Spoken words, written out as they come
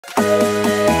Okay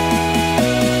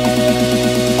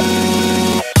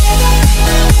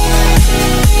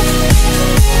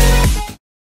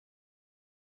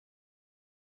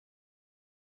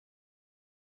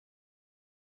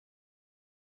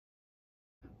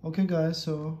guys,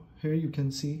 so here you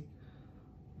can see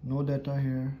no data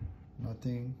here,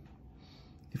 nothing.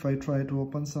 If I try to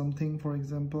open something, for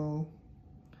example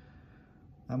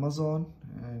Amazon,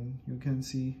 and you can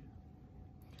see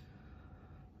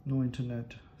no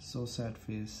internet, so sad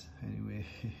face anyway.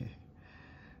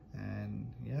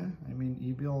 And yeah, I mean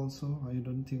eBay also, I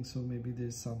don't think so, maybe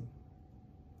there's some,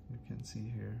 you can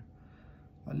see here.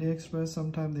 AliExpress,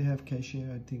 sometimes they have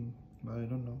cashier I think, but I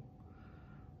don't know.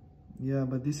 Yeah,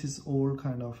 but this is old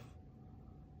kind of,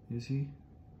 you see,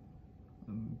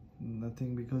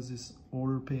 nothing, because it's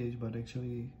old page, but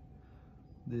actually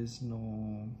there's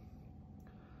no,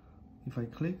 if I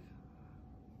click,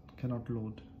 cannot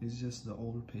load, it's just the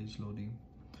old page loading.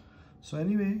 So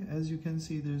anyway, as you can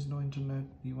see, there's no internet.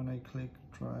 Even I click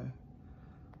try,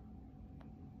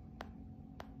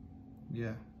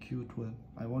 yeah, Q12,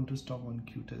 I want to stop on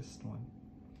Q test 1.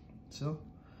 So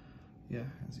yeah,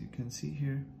 as you can see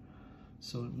here,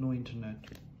 so no internet.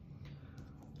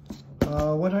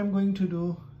 What I'm going to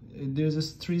do, there's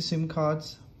just 3 SIM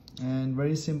cards, and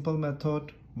very simple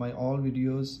method. My all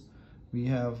videos we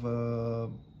have,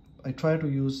 I try to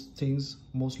use things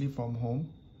mostly from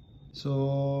home.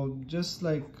 So just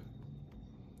like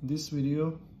this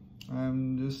video,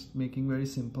 I'm just making very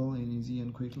simple and easy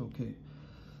and quick. Okay,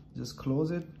 just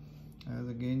close it. As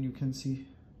again you can see,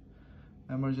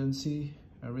 emergency,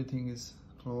 everything is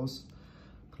closed.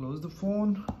 Close the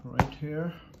phone right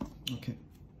here. Okay,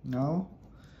 now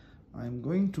I'm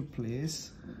going to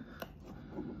place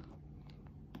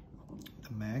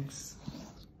the mags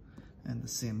and the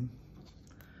SIM.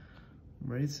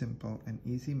 Very simple and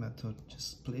easy method.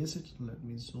 Just place it. Let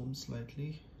me zoom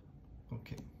slightly.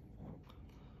 Okay,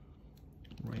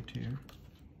 right here,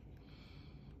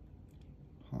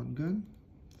 hot gun,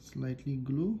 slightly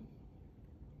glue.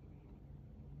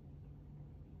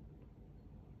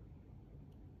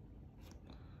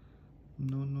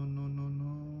 No.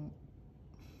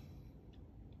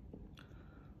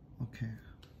 Okay,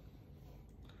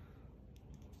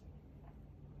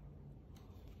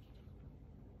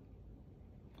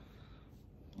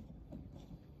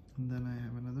 and then I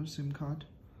have another SIM card.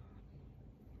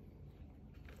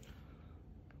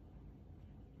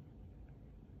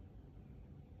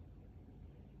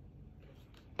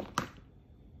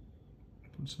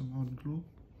 Put some hot glue.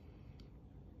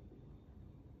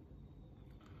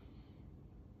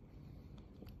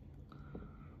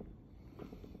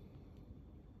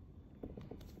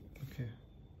 Okay,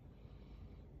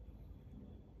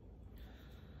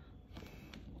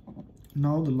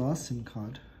 now the last SIM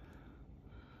card,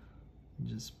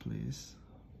 just place.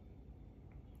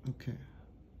 Okay,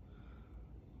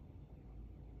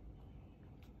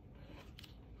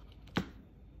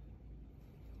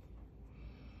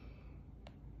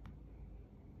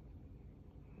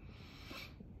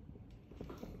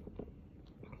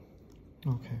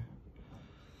 okay,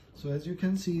 so as you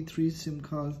can see, 3 SIM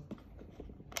cards,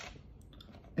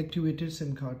 activated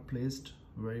SIM card placed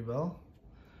very well.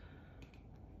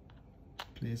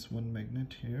 Place 1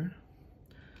 magnet here,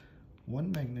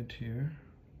 1 magnet here,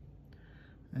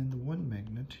 and 1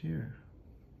 magnet here.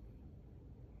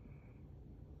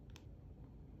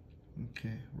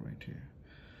 Okay, right here.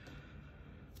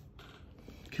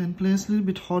 Can place a little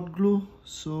bit hot glue,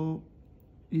 so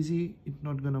easy, it's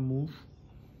not gonna move.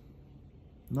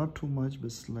 Not too much,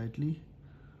 but slightly.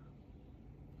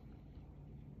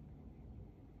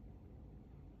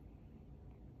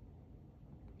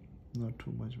 Not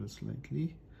too much, but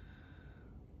slightly.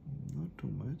 Not too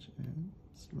much, and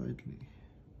slightly.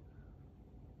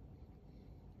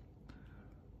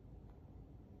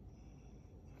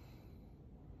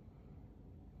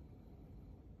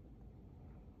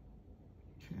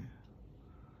 Okay.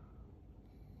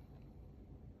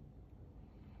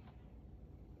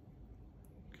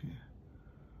 Okay.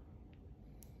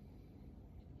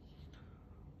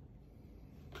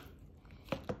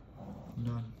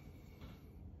 Done.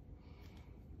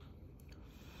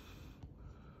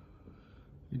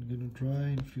 It's gonna dry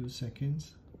in a few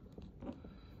seconds,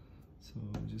 so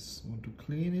I just want to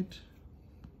clean it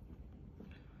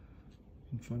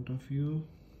in front of you.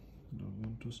 Don't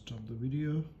want to stop the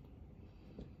video,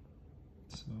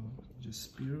 so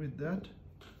just bear with that.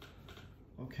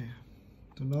 Okay,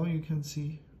 so now you can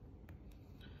see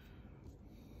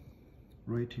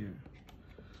right here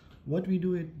what we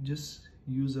do. It just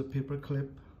use a paper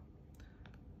clip,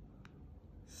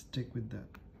 stick with that,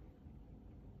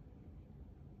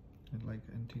 and like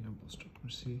antenna booster.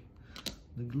 See,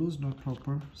 the glue is not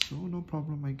proper, so no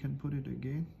problem, I can put it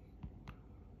again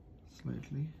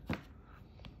slightly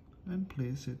and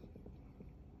place it.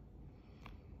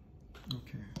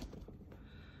 Okay,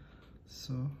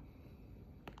 so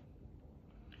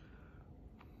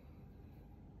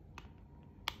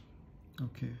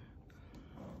okay,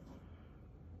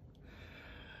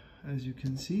 as you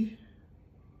can see,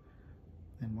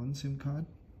 and one SIM card.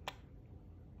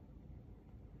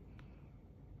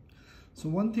 So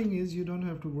one thing is, you don't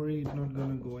have to worry, it's not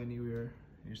gonna go anywhere.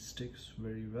 It sticks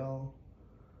very well,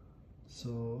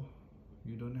 so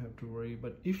you don't have to worry.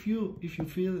 But if you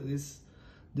feel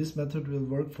this method will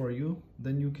work for you,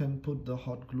 then you can put the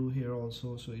hot glue here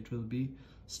also, so it will be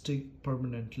stick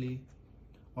permanently.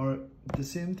 Or the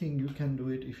same thing, you can do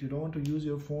it if you don't want to use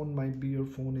your phone. Might be your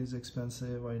phone is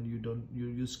expensive and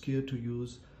you're scared to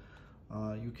use.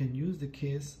 You can use the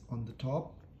case on the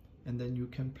top, and then you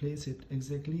can place it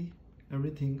exactly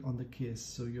everything on the case,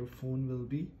 so your phone will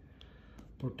be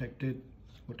protected,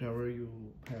 whatever you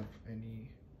have any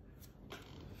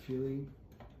feeling.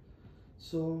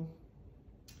 So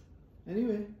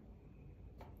anyway,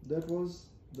 that was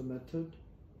the method,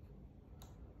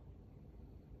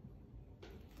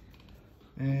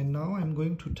 and now I'm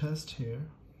going to test here.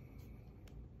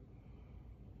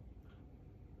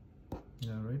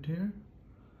 Yeah, right here.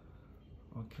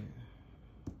 Okay,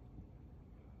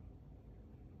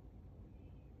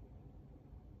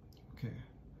 okay,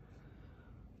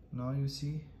 now you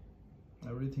see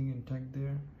everything intact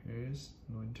there. Here is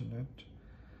no internet,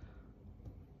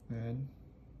 and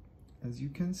as you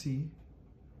can see,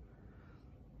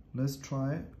 let's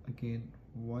try again.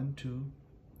 1 2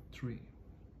 3.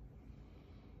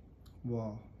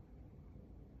 Wow,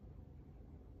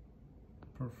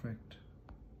 perfect.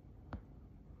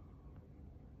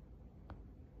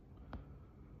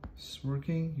 It's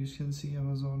working. You can see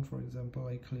Amazon, for example.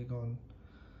 I click on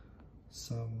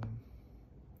some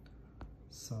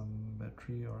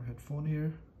battery or headphone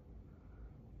here.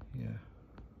 Yeah,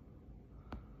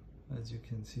 as you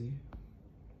can see,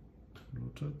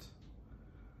 Bluetooth.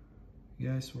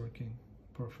 Yeah, it's working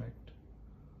perfect.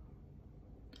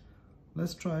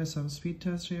 Let's try some speed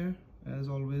test here. As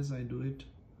always, I do it.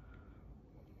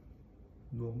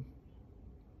 Boom,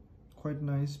 quite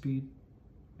nice speed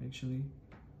actually,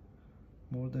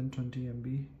 more than 20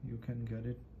 MB you can get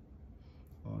it,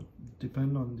 or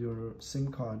depend on your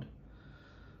SIM card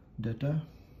data.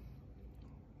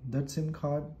 That SIM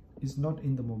card is not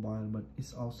in the mobile, but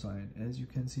it's outside. As you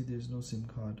can see, there's no SIM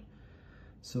card.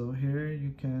 So here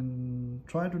you can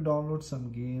try to download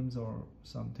some games or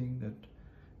something that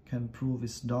can prove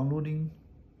it's downloading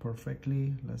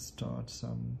perfectly. Let's start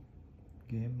some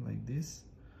game like this.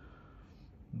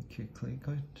 Okay, click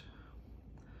it.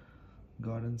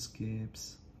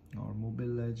 Gardenscapes or Mobile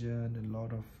Legend, a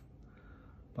lot of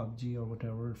PUBG or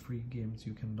whatever free games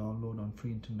you can download on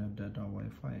free internet data,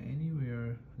 Wi-Fi,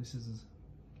 anywhere. This is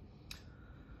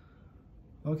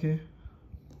okay.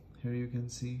 Here you can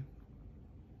see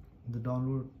the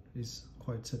download is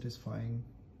quite satisfying,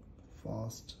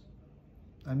 fast.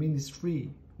 I mean, it's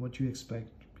free. What you expect?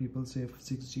 People say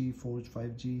 6G, 4G,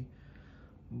 5G,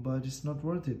 but it's not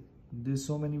worth it. There's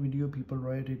so many video people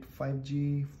write it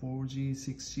 5G, 4G,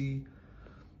 6G,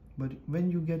 but when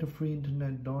you get a free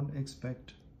internet, don't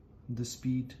expect the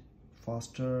speed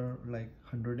faster, like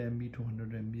 100 MB,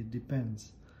 200 MB. It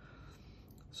depends.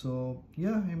 So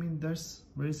yeah, I mean, that's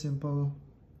very simple.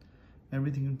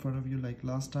 Everything in front of you. Like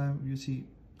last time, you see,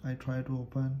 I try to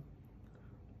open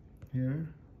here.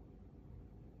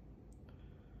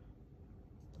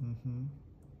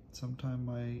 Sometimes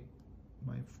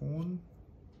my phone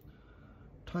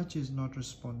touch is not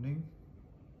responding,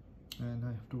 and I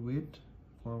have to wait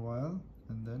for a while,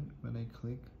 and then when I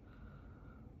click,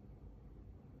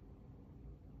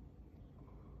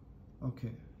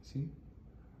 okay, see,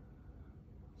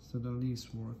 suddenly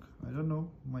it's work. I don't know,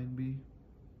 might be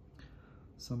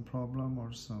some problem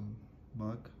or some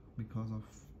bug because of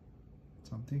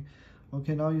something.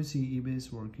 Okay, now you see eBay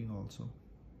is working also.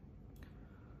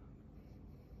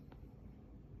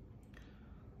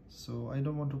 So I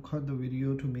don't want to cut the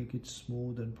video to make it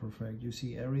smooth and perfect. You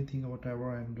see everything, whatever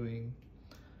I'm doing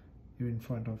here in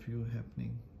front of you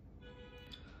happening.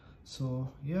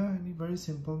 So yeah, a very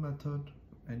simple method,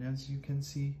 and as you can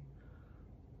see,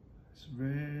 it's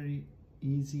very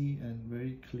easy and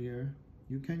very clear.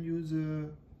 You can use a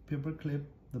paper clip,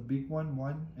 the big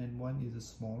one, and one is a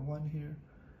small one here.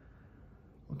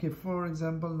 Okay, for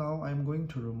example, now I'm going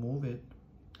to remove it,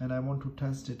 and I want to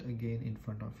test it again in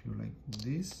front of you, like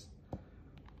this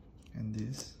and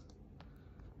this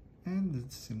and the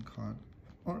SIM card.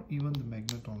 or even the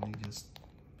magnet only, just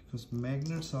because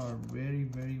magnets are very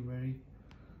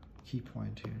key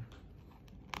point here.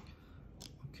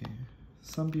 Okay,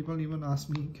 some people even ask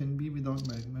me, can be without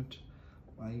magnet.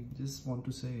 I just want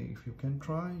to say, if you can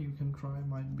try, you can try,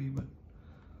 might be, but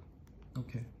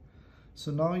okay.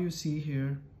 So now you see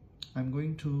here, I'm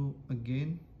going to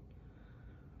again,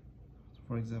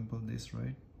 for example, this,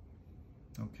 right?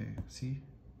 Okay, see,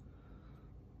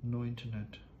 no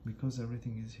internet, because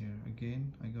everything is here.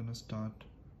 Again, I'm gonna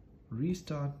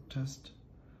restart test.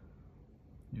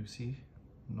 You see,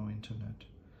 no internet.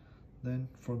 Then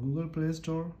for Google Play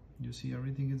Store, you see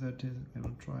everything is at it. I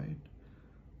will try it.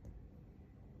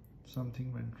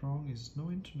 Something went wrong, is no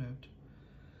internet.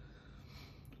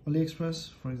 AliExpress,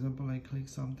 for example, I click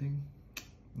something,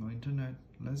 no internet.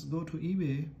 Let's go to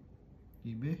eBay.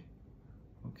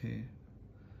 Okay,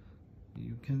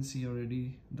 you can see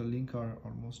already the link are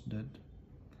almost dead.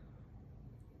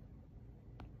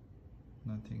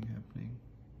 Nothing happening.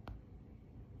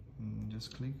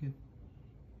 Just click it.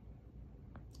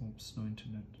 Oops, no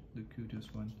internet, the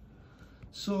cutest one.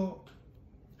 So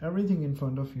everything in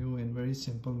front of you in very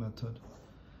simple method,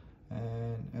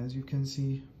 and as you can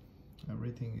see,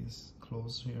 everything is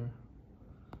closed here,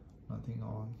 nothing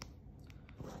on,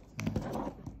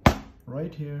 and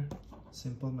right here,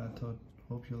 simple method.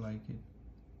 Hope you like it.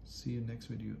 See you next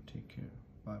video. Take care.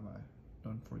 Bye bye.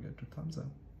 Don't forget to thumbs up.